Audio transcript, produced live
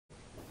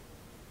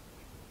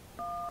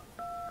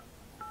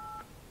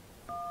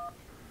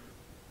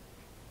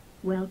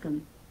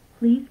Welcome.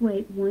 Please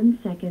wait 1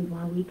 second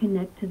while we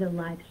connect to the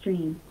live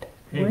stream.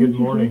 Hey, When good you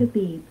morning. hear the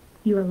beep,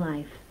 you are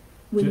live.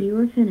 When you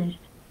are finished,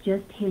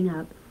 just hang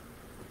up.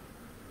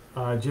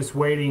 Just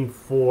waiting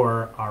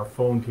for our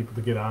phone people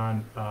to get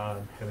on.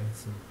 Having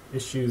some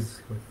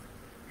issues with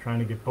trying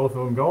to get both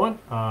of them going,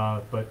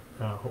 but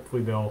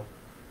hopefully they'll.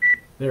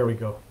 There we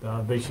go.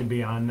 They should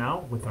be on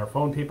now with our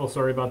phone people.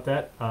 Sorry about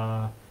that.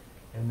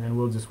 And then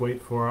we'll just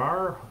wait for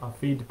our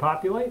feed to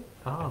populate.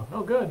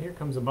 Oh, good. Here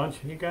comes a bunch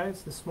of you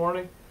guys this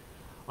morning.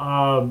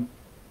 So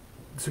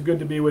good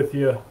to be with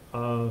you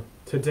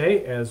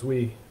today as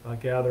we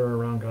gather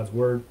around God's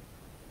Word.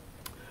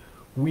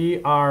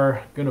 We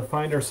are going to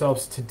find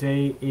ourselves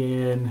today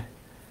in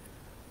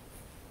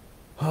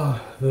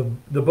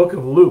the book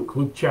of Luke.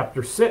 Luke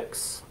chapter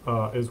 6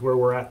 is where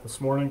we're at this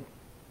morning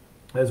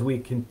as we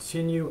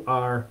continue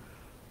our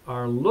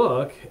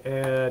look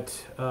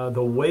at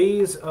the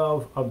ways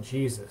of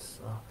Jesus.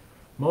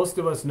 Most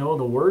of us know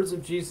the words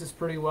of Jesus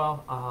pretty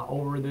well.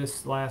 Over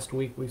this last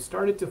week, we've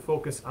started to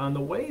focus on the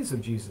ways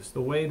of Jesus,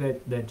 the way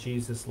that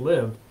Jesus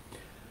lived,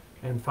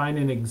 and find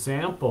an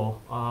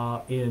example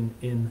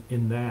in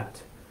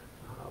that.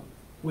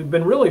 We've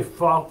been really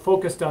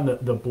focused on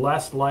the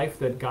blessed life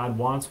that God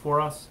wants for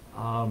us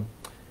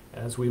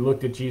as we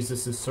looked at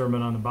Jesus'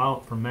 Sermon on the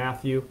Mount from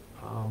Matthew,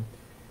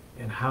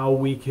 and how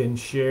we can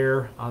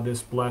share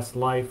this blessed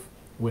life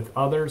with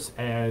others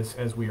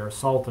as we are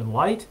salt and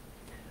light.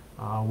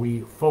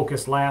 We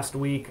focused last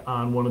week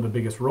on one of the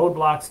biggest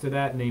roadblocks to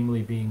that,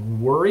 namely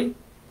being worry.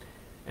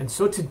 And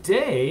so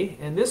today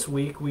and this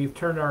week, we've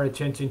turned our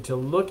attention to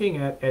looking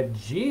at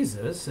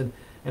Jesus and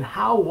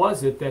how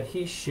was it that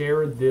he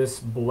shared this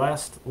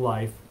blessed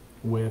life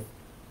with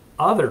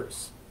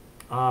others.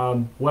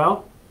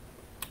 Well,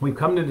 we've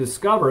come to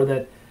discover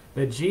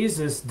that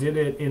Jesus did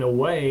it in a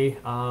way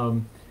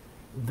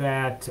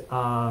that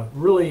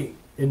really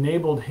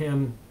enabled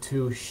him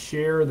to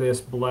share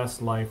this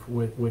blessed life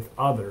with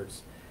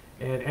others.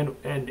 And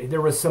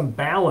there was some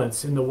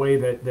balance in the way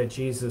that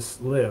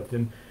Jesus lived.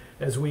 And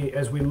as we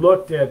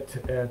looked at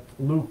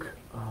Luke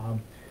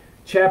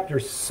chapter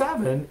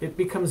 7, it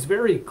becomes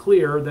very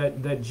clear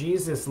that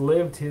Jesus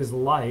lived his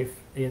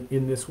life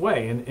in this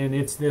way. And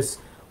it's this,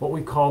 what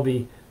we call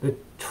the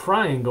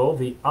triangle,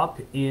 the up,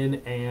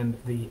 in, and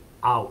the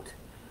out.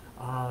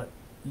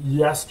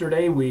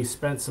 Yesterday, we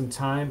spent some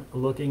time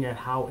looking at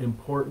how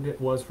important it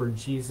was for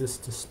Jesus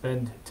to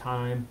spend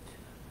time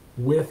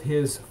with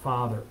his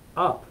Father,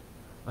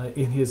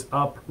 in his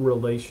up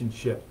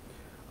relationship.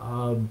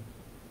 And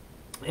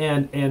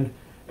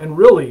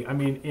really, I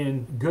mean,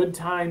 in good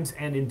times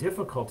and in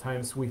difficult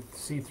times, we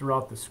see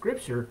throughout the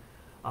Scripture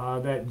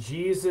that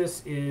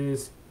Jesus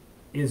is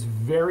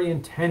very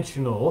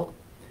intentional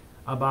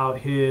about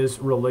his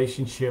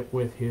relationship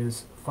with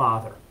his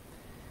Father.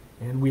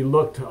 And we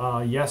looked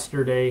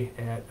yesterday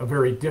at a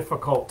very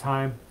difficult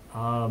time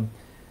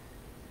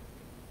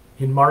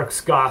in Mark's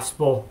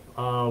Gospel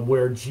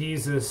where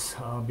Jesus,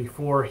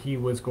 before he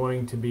was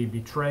going to be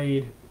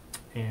betrayed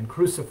and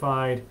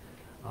crucified,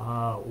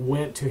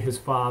 went to his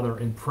Father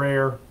in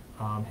prayer.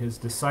 His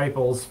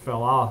disciples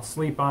fell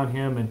asleep on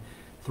him, and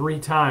 3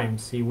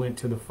 times he went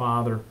to the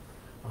Father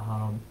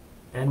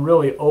and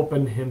really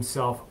opened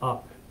himself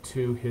up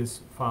to his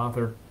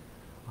Father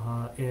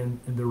in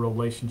the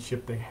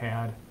relationship they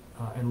had.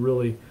 And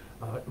really,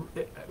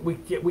 we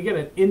get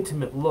an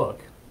intimate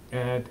look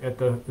at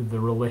the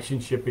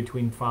relationship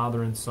between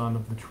Father and Son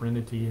of the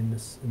Trinity in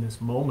this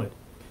moment,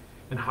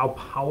 and how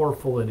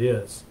powerful it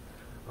is.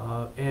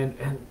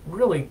 And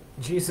really,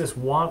 Jesus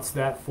wants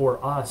that for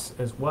us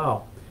as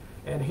well.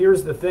 And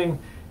here's the thing: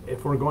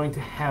 if we're going to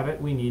have it,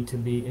 we need to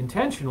be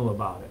intentional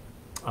about it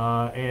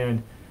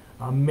and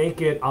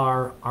make it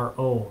our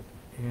own.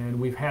 And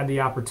we've had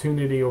the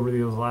opportunity over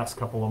these last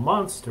couple of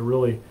months to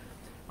really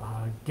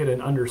get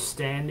an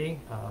understanding,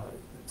 a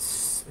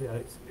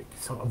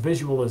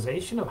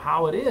visualization of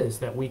how it is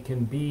that we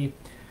can be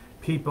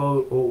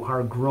people who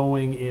are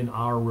growing in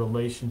our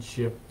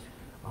relationship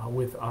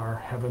with our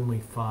Heavenly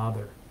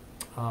Father.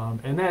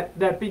 And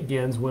that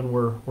begins when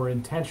we're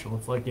intentional.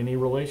 It's like any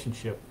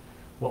relationship.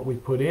 What we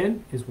put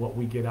in is what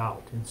we get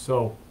out. And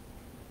so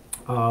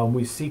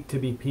we seek to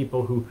be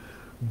people who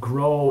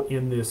grow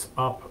in this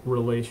up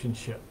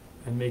relationship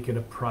and make it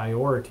a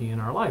priority in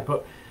our life.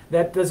 But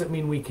that doesn't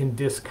mean we can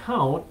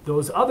discount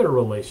those other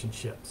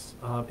relationships.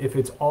 If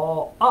it's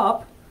all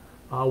up,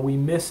 we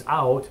miss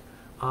out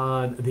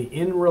on the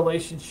in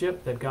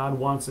relationship that God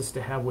wants us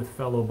to have with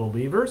fellow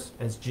believers,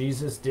 as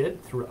Jesus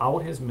did throughout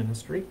his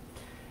ministry,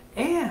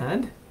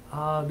 and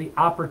the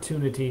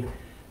opportunity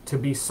to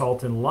be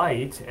salt and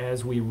light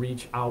as we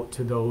reach out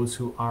to those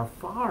who are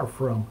far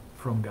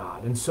from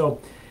God. And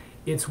so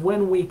it's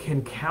when we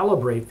can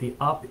calibrate the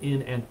up,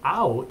 in, and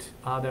out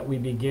that we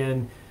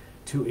begin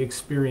to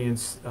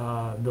experience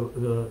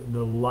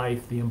the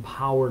life, the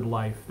empowered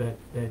life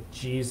that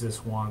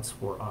Jesus wants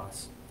for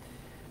us.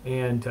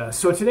 And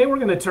so today we're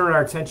going to turn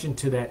our attention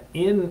to that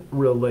in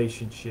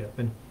relationship.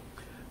 And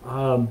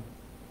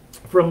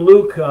from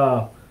Luke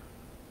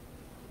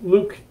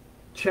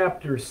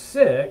chapter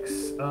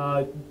 6,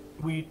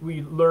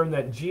 we learn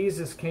that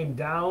Jesus came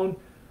down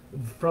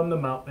from the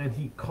mountain and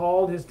he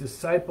called his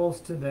disciples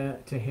to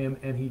him,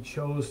 and he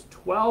chose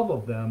 12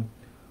 of them,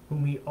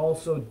 whom he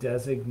also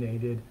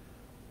designated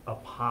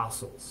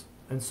apostles.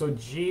 And so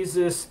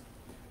Jesus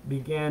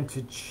began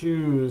to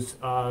choose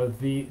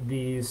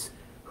these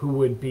who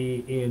would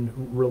be in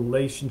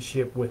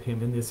relationship with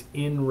him, in this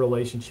in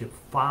relationship,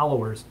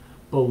 followers,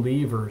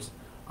 believers,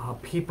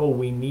 people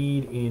we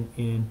need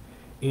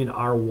in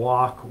our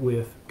walk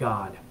with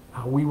God.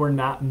 We were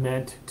not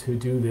meant to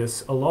do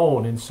this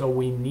alone, and so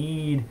we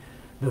need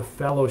the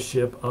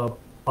fellowship of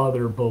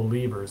other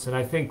believers. And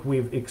I think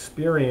we've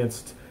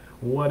experienced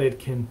what it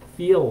can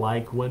feel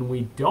like when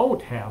we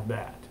don't have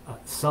that.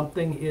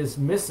 Something is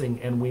missing,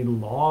 and we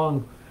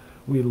long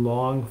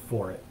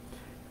for it.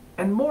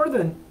 And more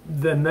than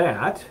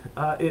that,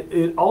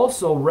 it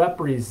also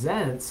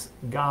represents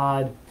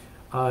God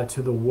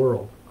to the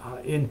world.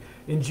 In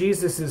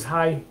Jesus'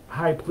 high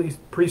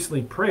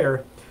priestly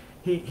prayer,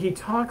 he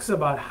talks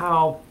about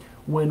how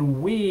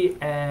when we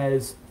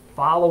as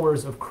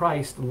followers of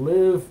Christ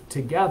live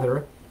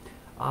together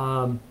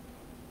and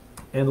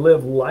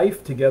live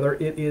life together,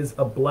 it is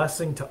a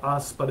blessing to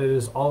us, but it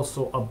is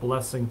also a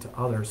blessing to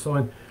others.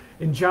 So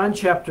in John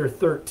chapter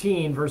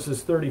 13,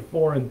 verses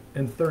 34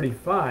 and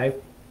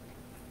 35,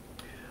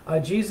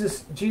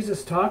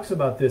 Jesus talks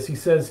about this. He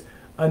says,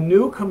 "A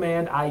new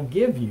command I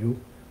give you,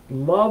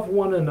 love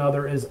one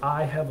another as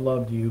I have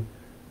loved you,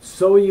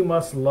 so you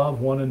must love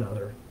one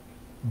another.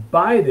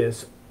 By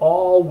this,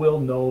 all will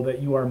know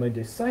that you are my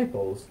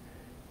disciples,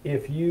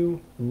 if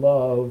you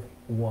love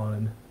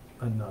one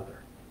another."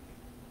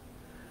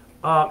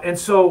 And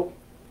so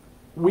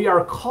we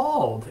are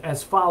called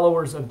as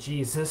followers of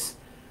Jesus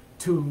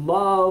to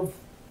love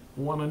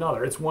one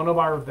another. It's one of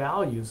our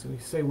values. We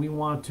say we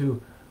want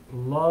to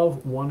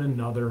love one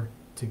another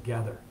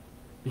together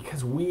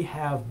because we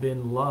have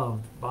been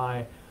loved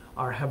by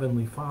our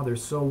Heavenly Father.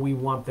 So we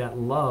want that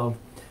love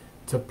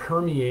to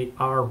permeate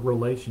our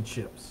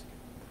relationships.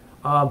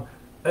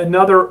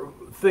 Another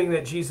thing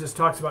that Jesus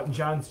talks about in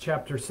John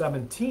chapter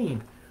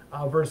 17,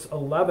 verse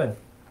 11,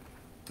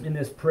 in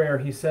this prayer,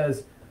 he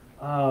says,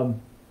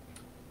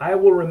 "I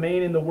will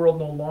remain in the world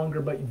no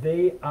longer, but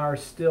they are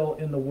still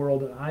in the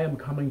world, and I am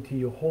coming to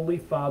you. Holy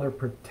Father,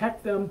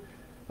 protect them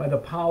by the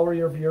power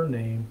of your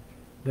name,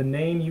 the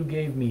name you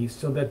gave me,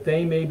 so that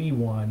they may be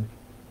one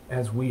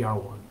as we are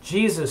one."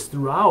 Jesus,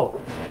 throughout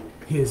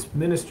his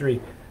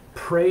ministry,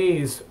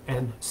 prays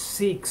and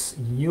seeks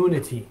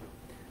unity.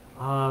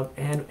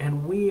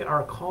 And we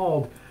are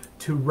called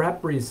to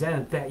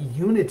represent that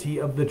unity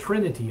of the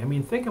Trinity. I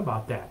mean, think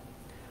about that.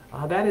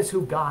 That is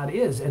who God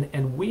is.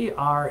 And we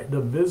are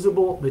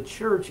the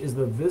church is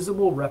the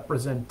visible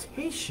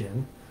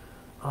representation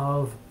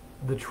of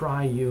the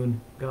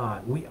triune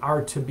God. We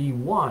are to be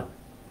one.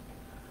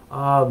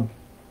 And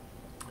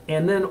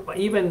then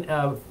even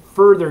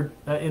further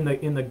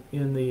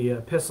in the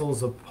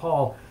epistles of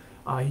Paul,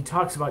 he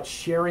talks about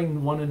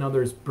sharing one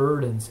another's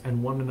burdens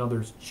and one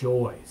another's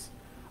joys.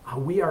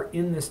 We are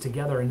in this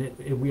together,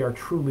 and we are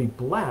truly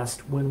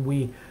blessed when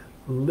we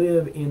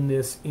live in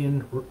this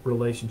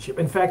relationship.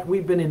 In fact,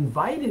 we've been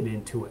invited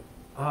into it.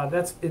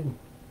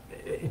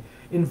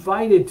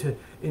 Invited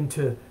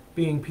into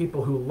being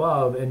people who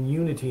love and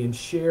unity and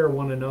share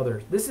one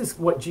another. This is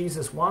what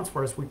Jesus wants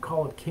for us. We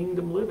call it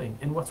kingdom living,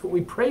 and that's what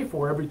we pray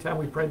for every time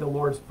we pray the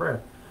Lord's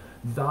Prayer.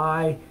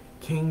 Thy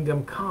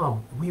kingdom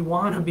come. We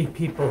want to be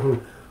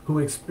people who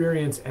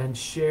experience and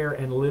share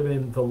and live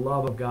in the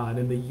love of God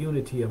and the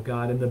unity of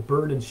God and the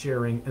burden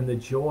sharing and the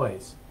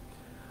joys.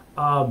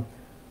 And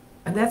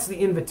that's the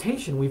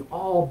invitation we've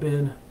all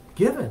been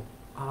given,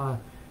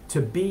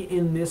 to be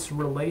in this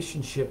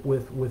relationship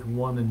with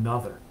one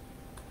another.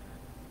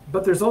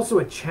 But there's also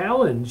a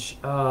challenge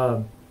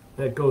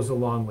that goes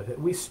along with it.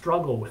 We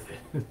struggle with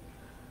it.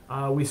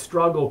 We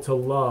struggle to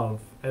love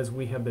as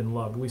we have been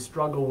loved. We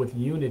struggle with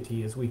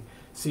unity as we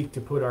seek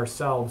to put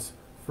ourselves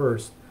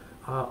first.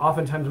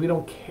 Oftentimes we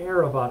don't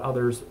care about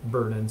others'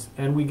 burdens,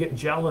 and we get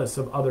jealous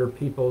of other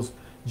people's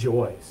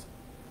joys.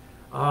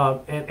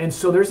 And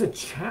so there's a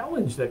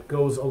challenge that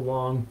goes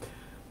along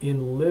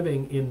in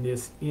living in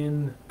this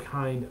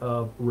kind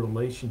of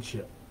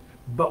relationship.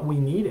 But we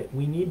need it.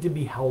 We need to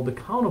be held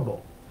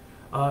accountable.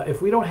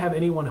 If we don't have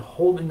anyone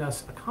holding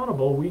us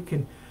accountable, we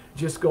can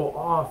just go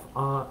off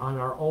on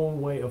our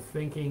own way of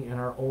thinking and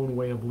our own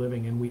way of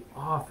living, and we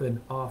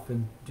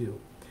often do.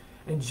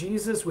 And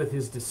Jesus, with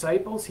his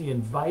disciples, he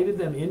invited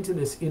them into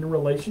this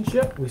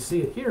relationship. We see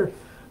it here,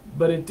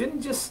 but it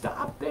didn't just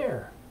stop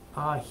there.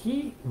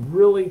 He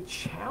really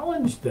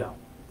challenged them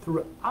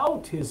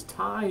throughout his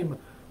time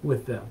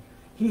with them.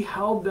 He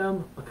held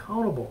them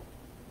accountable.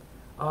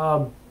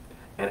 And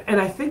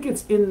I think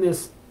it's in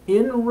this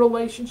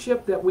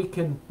relationship that we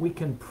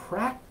can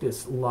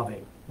practice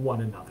loving one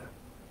another,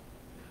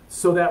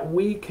 so that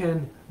we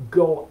can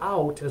go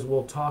out, as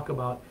we'll talk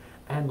about,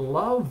 and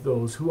love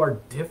those who are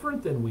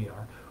different than we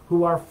are,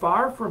 who are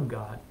far from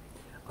God.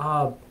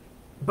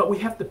 But we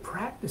have to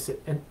practice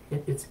it, and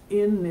it's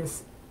in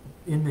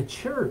the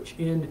church,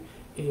 in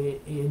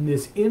in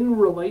this in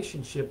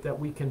relationship that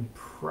we can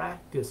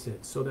practice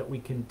it so that we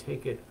can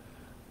take it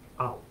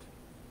out.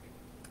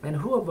 And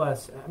who of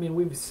us, I mean,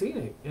 we've seen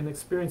it and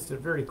experienced it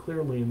very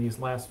clearly in these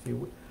last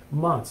few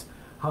months,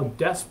 how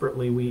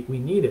desperately we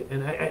need it.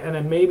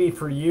 And maybe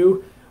for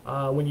you,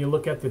 when you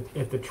look at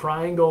the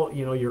triangle,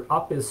 you know, your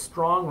up is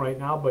strong right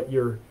now, but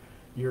your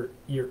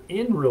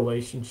in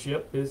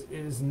relationship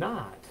is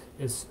not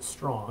as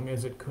strong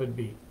as it could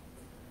be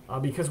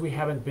because we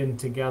haven't been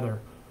together.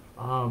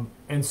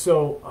 And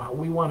so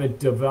we want to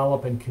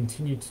develop and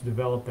continue to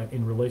develop that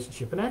in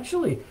relationship. And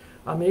actually,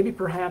 maybe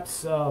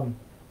perhaps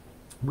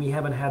we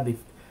haven't had the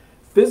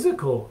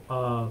physical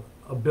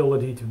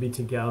ability to be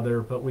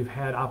together, but we've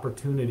had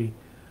opportunity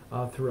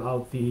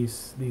throughout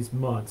these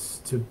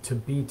months to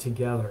be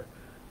together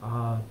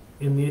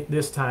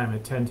this time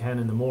at 10:10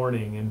 in the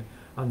morning and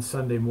on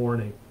Sunday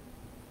morning,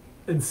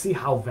 and see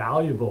how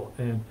valuable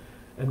and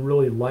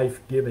really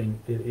life-giving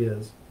it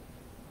is.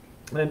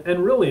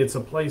 And really, it's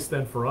a place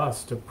then for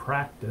us to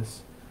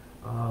practice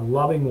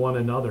loving one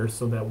another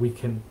so that we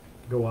can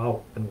go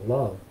out and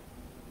love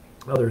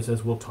others,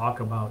 as we'll talk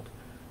about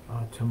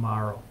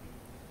tomorrow.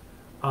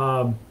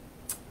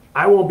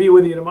 I won't be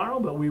with you tomorrow,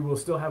 but we will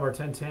still have our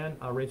 10:10.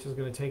 Rachel's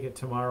going to take it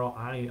tomorrow.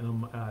 I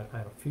am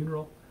at a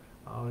funeral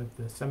at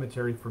the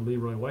cemetery for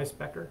Leroy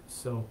Weisbecker,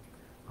 so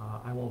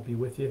I won't be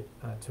with you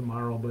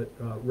tomorrow, but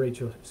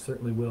Rachel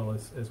certainly will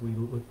as we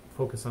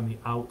focus on the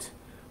out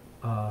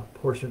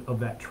portion of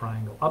that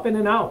triangle. Up in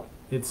and out.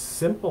 It's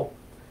simple,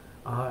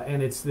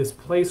 and it's this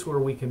place where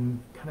we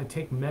can kind of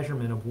take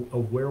measurement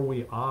of where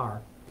we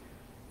are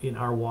in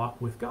our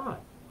walk with God,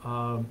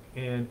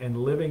 and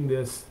living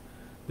this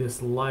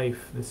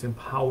life, this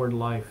empowered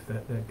life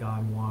that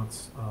God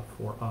wants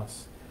for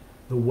us,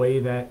 the way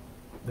that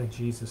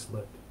Jesus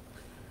lived.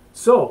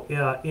 So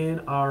in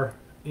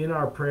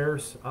our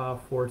prayers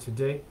for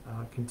today,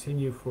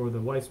 continue for the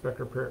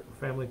Weisbecker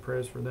family,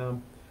 prayers for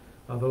them,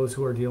 those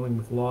who are dealing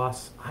with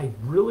loss.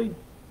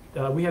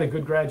 We had a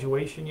good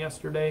graduation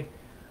yesterday,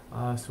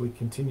 so we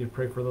continue to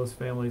pray for those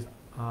families.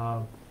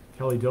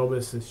 Kelly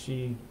Dobis, as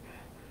she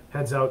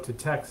heads out to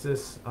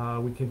Texas,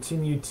 we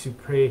continue to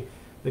pray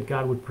that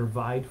God would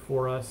provide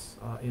for us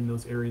in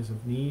those areas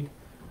of need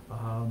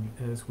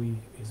as we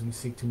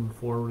seek to move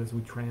forward, as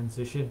we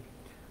transition,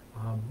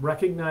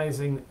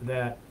 recognizing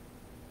that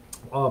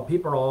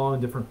people are all in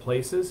different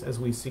places as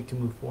we seek to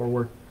move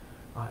forward.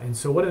 And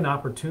so what an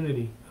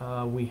opportunity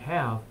we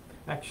have,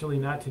 actually,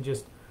 not to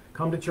just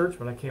come to church,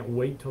 but I can't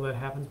wait till that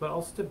happens, but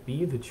also to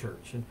be the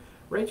church. And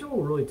Rachel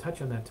will really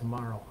touch on that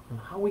tomorrow, on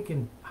how we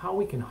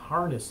can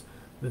harness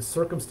the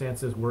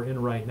circumstances we're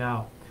in right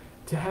now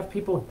to have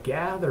people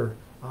gather,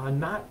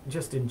 not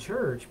just in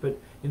church, but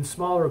in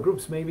smaller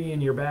groups, maybe in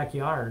your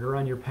backyard or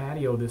on your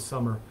patio this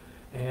summer,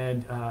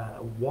 and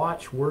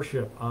watch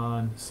worship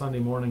on Sunday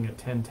morning at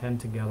 10:10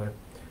 together,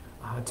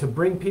 to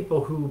bring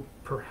people who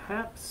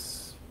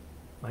perhaps,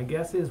 my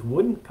guess is,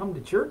 wouldn't come to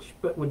church,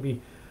 but would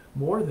be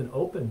more than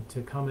open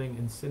to coming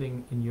and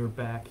sitting in your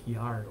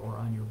backyard or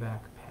on your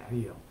back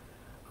patio.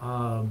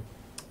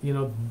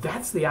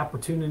 That's the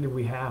opportunity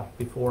we have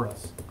before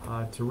us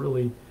to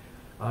really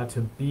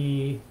to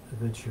be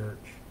the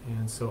church.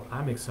 And so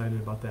I'm excited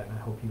about that, and I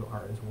hope you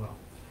are as well.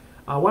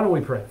 Why don't we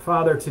pray?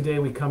 Father, today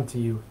we come to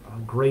you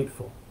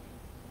grateful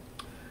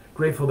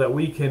that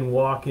we can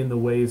walk in the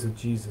ways of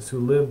Jesus, who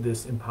lived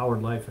this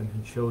empowered life and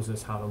who shows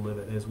us how to live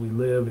it, as we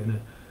live in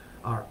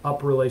our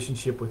up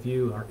relationship with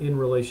you, our in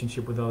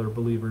relationship with other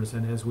believers,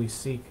 and as we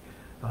seek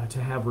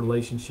to have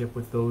relationship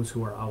with those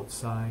who are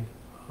outside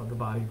of the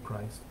body of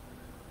Christ.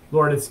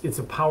 Lord, it's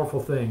a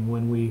powerful thing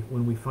when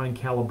we find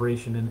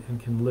calibration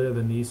and can live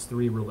in these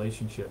three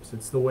relationships.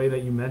 It's the way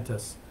that you meant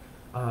us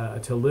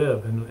to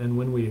live, and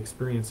when we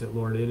experience it,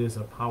 Lord, it is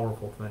a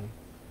powerful thing.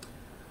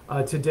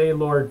 Today,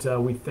 Lord,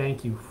 we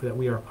thank you that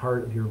we are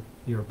part of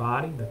your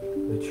body,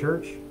 the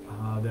church,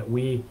 that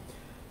we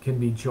can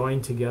be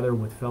joined together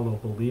with fellow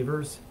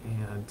believers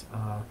and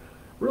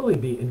really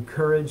be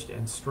encouraged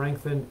and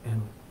strengthened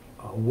and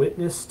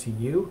witness to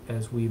you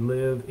as we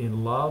live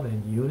in love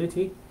and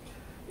unity.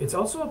 It's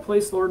also a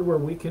place, Lord, where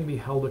we can be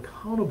held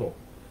accountable,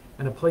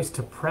 and a place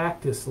to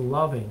practice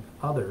loving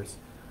others,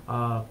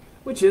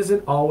 which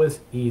isn't always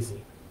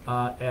easy,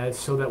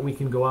 so that we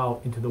can go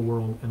out into the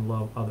world and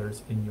love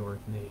others in your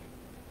name.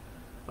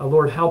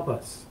 Lord, help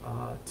us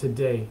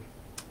today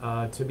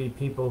to be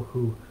people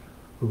who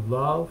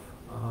love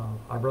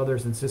our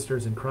brothers and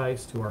sisters in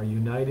Christ, who are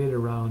united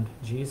around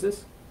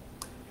Jesus,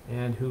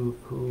 and who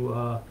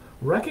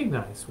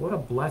recognize what a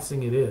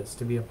blessing it is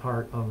to be a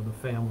part of the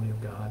family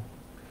of God.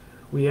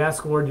 We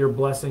ask, Lord, your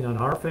blessing on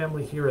our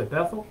family here at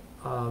Bethel,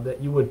 that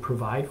you would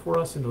provide for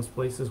us in those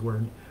places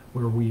where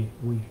we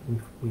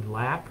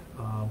lack,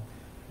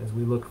 as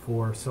we look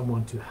for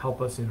someone to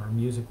help us in our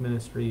music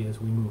ministry,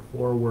 as we move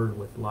forward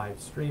with live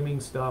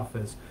streaming stuff,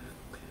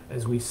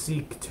 as we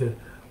seek to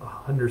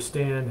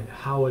understand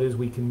how it is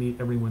we can meet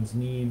everyone's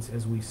needs,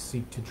 as we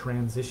seek to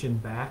transition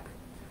back,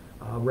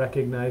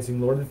 recognizing,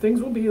 Lord, that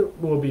things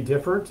will be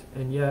different,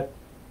 and yet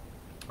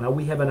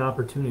we have an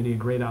opportunity, a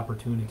great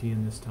opportunity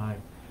in this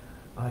time,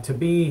 to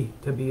be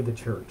the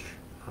church,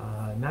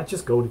 not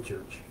just go to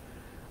church.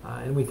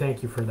 And we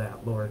thank you for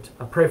that, Lord.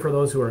 I pray for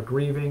those who are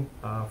grieving,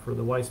 for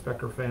the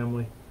Weisbecker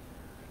family,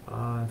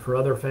 and for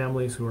other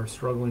families who are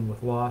struggling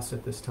with loss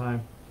at this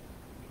time.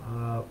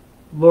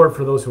 Lord,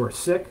 for those who are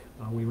sick,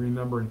 we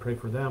remember and pray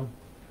for them.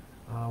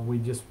 We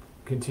just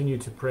continue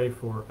to pray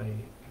for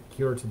a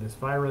cure to this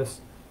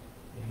virus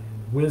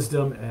and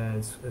wisdom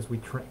as we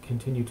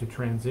continue to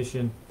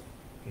transition.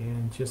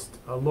 And just,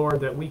 Lord,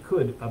 that we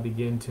could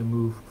begin to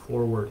move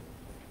forward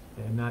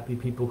and not be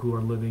people who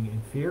are living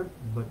in fear,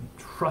 but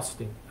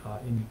trusting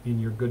in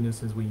your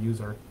goodness as we use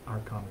our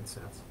common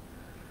sense.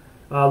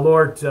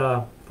 Lord,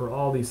 for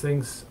all these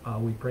things,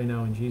 we pray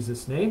now in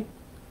Jesus' name.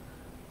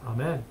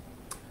 Amen.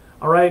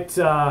 All right,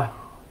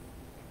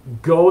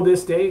 go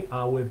this day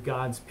with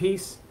God's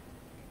peace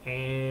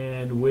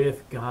and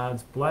with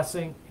God's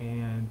blessing,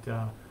 and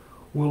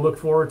we'll look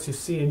forward to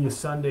seeing you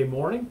Sunday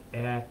morning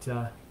at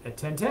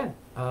 10:10.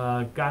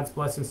 God's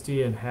blessings to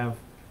you, and have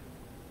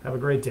a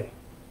great day.